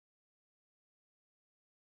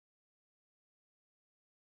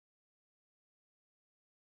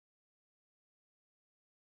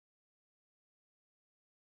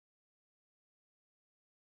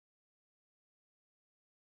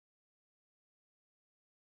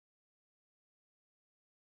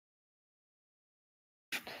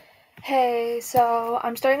Hey, so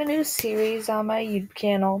I'm starting a new series on my YouTube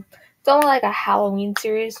channel. It's only like a Halloween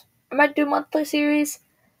series. I might do a monthly series.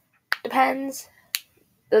 Depends.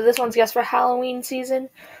 This one's just for Halloween season.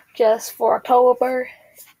 Just for October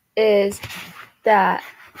is that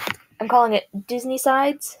I'm calling it Disney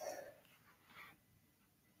Sides.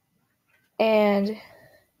 And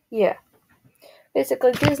yeah.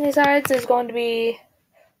 Basically Disney Sides is going to be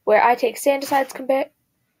where I take Santa Sides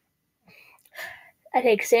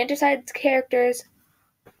characters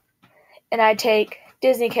and I take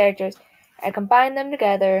Disney characters. I combine them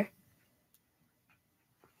together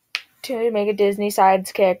to make a Disney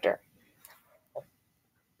Sides character.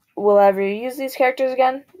 Will I ever use these characters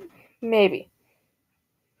again? Maybe.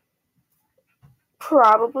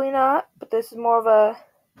 Probably not, but this is more of a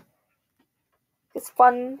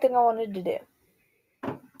fun thing I wanted to do.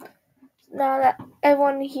 Now that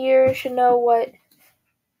everyone here should know what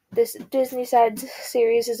this Disney Sides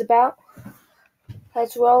series is about,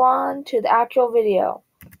 let's roll on to the actual video.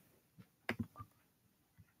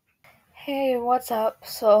 Hey, what's up?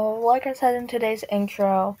 So, like I said in today's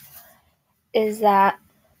intro, is that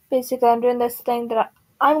basically I'm doing this thing that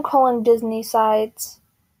I'm calling Disney Sides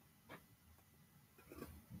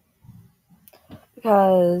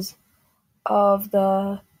because of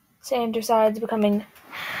the Santa Sides becoming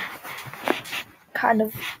kind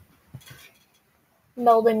of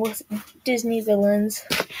melding with Disney villains.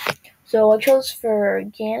 So I chose for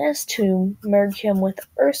Janus to merge him with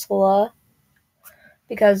Ursula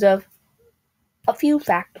because of a few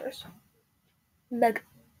factors. Like,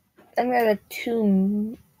 I think there are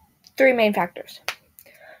three main factors.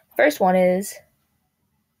 First one is,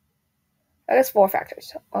 I guess 4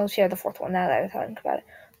 factors. I'll share the fourth one now that I think about it.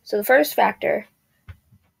 So the first factor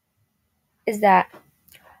is that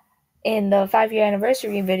in the 5-year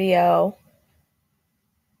anniversary video,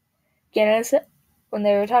 Janus, when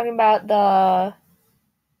they were talking about the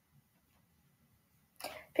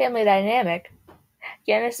family dynamic,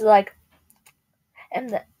 Janus is like,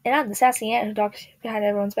 and I'm the sassy aunt who talks behind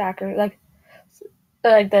everyone's back, or like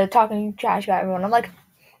the talking trash about everyone. I'm like,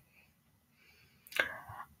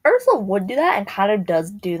 Ursula would do that and kind of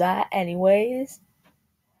does do that anyways.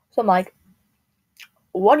 So I'm like,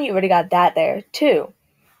 one, you already got that there. 2,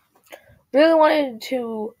 really wanted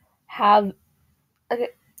to have,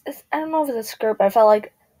 like, I don't know if it's a skirt, but I felt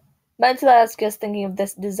like, mentally I was just thinking of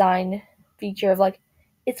this design feature of like,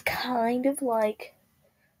 it's kind of like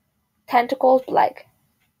tentacles, but like,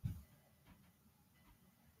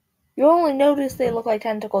 you only notice they look like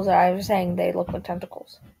tentacles, or I was saying they look like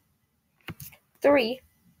tentacles. 3,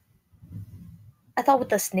 I thought with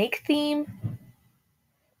the snake theme,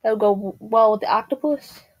 that would go well with the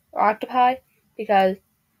octopus or octopi because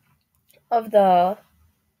of the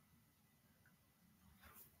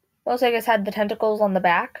most, I guess, had the tentacles on the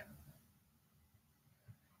back,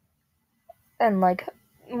 and like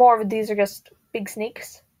more of these are just big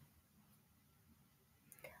snakes.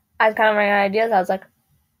 I was kind of running out of ideas. I was like,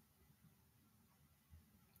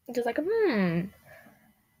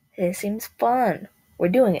 this seems fun. We're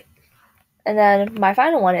doing it. And then my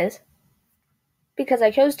final one is because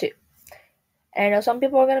I chose to. And I know some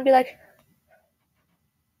people are gonna be like,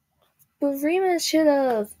 but Remus should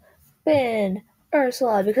have been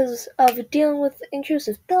Ursula because of dealing with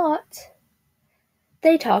intrusive thoughts.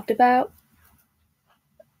 They talked about,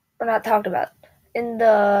 or not talked about, in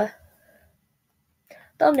the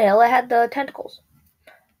thumbnail it had the tentacles.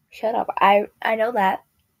 Shut up. I know that.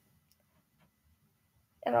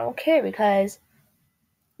 And I don't care because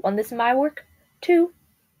 1, this is my work. 2,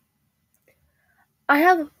 I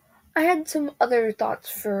had some other thoughts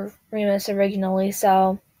for Remus originally,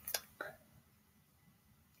 so,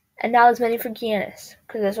 and now there's many for Janus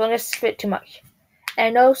because this one just fit too much. And I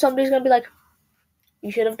know somebody's gonna be like,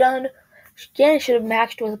 you should have done, Janus should have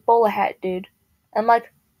matched with a bowler hat, dude. I'm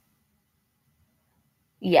like,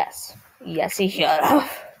 yes, he should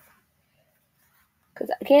have.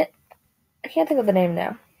 Because I can't think of the name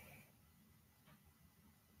now.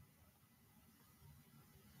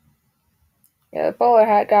 Yeah, the bowler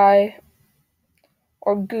hat guy,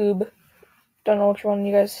 or Goob. Don't know which one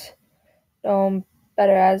you guys know him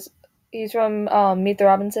better as. He's from Meet the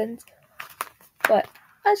Robinsons. But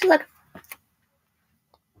I was just like,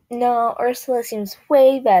 no, Ursula seems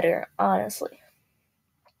way better, honestly.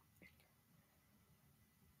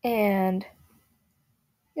 And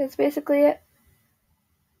that's basically it.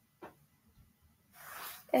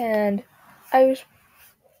 And I just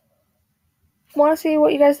want to see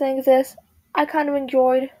what you guys think of this. I kind of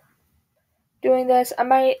enjoyed doing this. I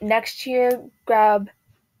might next year grab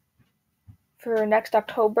for next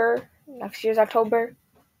year's October,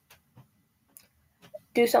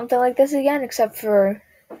 do something like this again, except for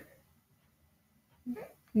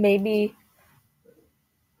maybe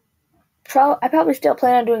I probably still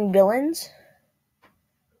plan on doing villains.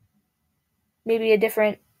 Maybe a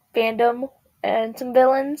different fandom and some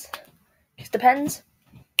villains. Just depends.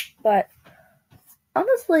 But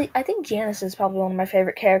honestly, I think Janus is probably one of my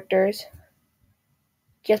favorite characters.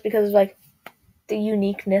 Just because of like the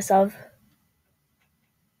uniqueness of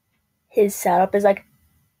his setup is like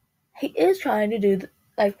he is trying to do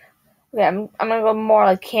like okay, I'm gonna go more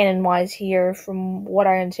like canon wise here from what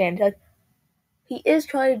I understand. Like he is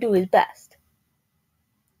trying to do his best.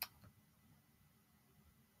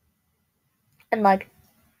 And like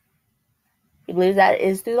he believes that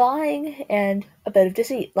is through lying and a bit of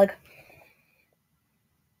deceit. Like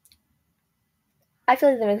I feel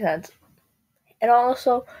like that makes sense. And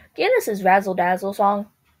also Janus's Razzle Dazzle song,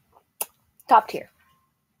 top tier.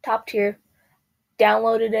 Top tier.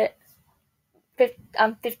 Downloaded it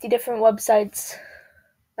on 50 different websites.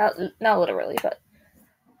 Not literally, but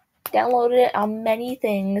downloaded it on many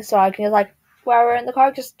things so I can just like while we're in the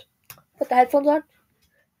car just put the headphones on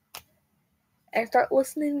and start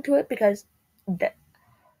listening to it because the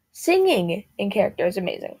singing in character is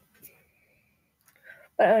amazing.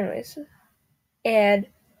 But anyways, and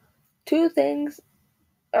two things,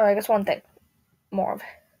 or I guess one thing more of,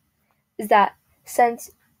 is that since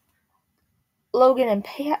Logan and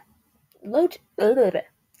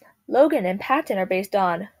Logan and Patton are based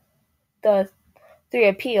on the three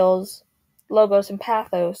appeals, logos and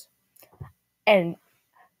pathos, and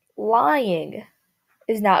lying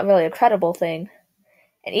is not really a credible thing,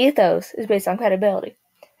 and ethos is based on credibility.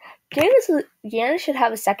 Janus should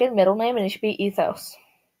have a second middle name, and it should be Ethos.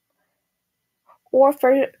 Or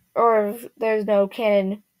if there's no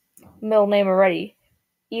canon middle name already,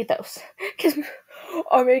 Ethos.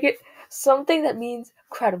 Or make it something that means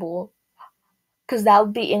credible, because that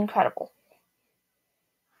would be incredible.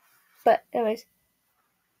 But anyways,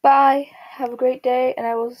 bye. Have a great day, and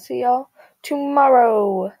I will see y'all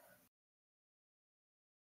tomorrow.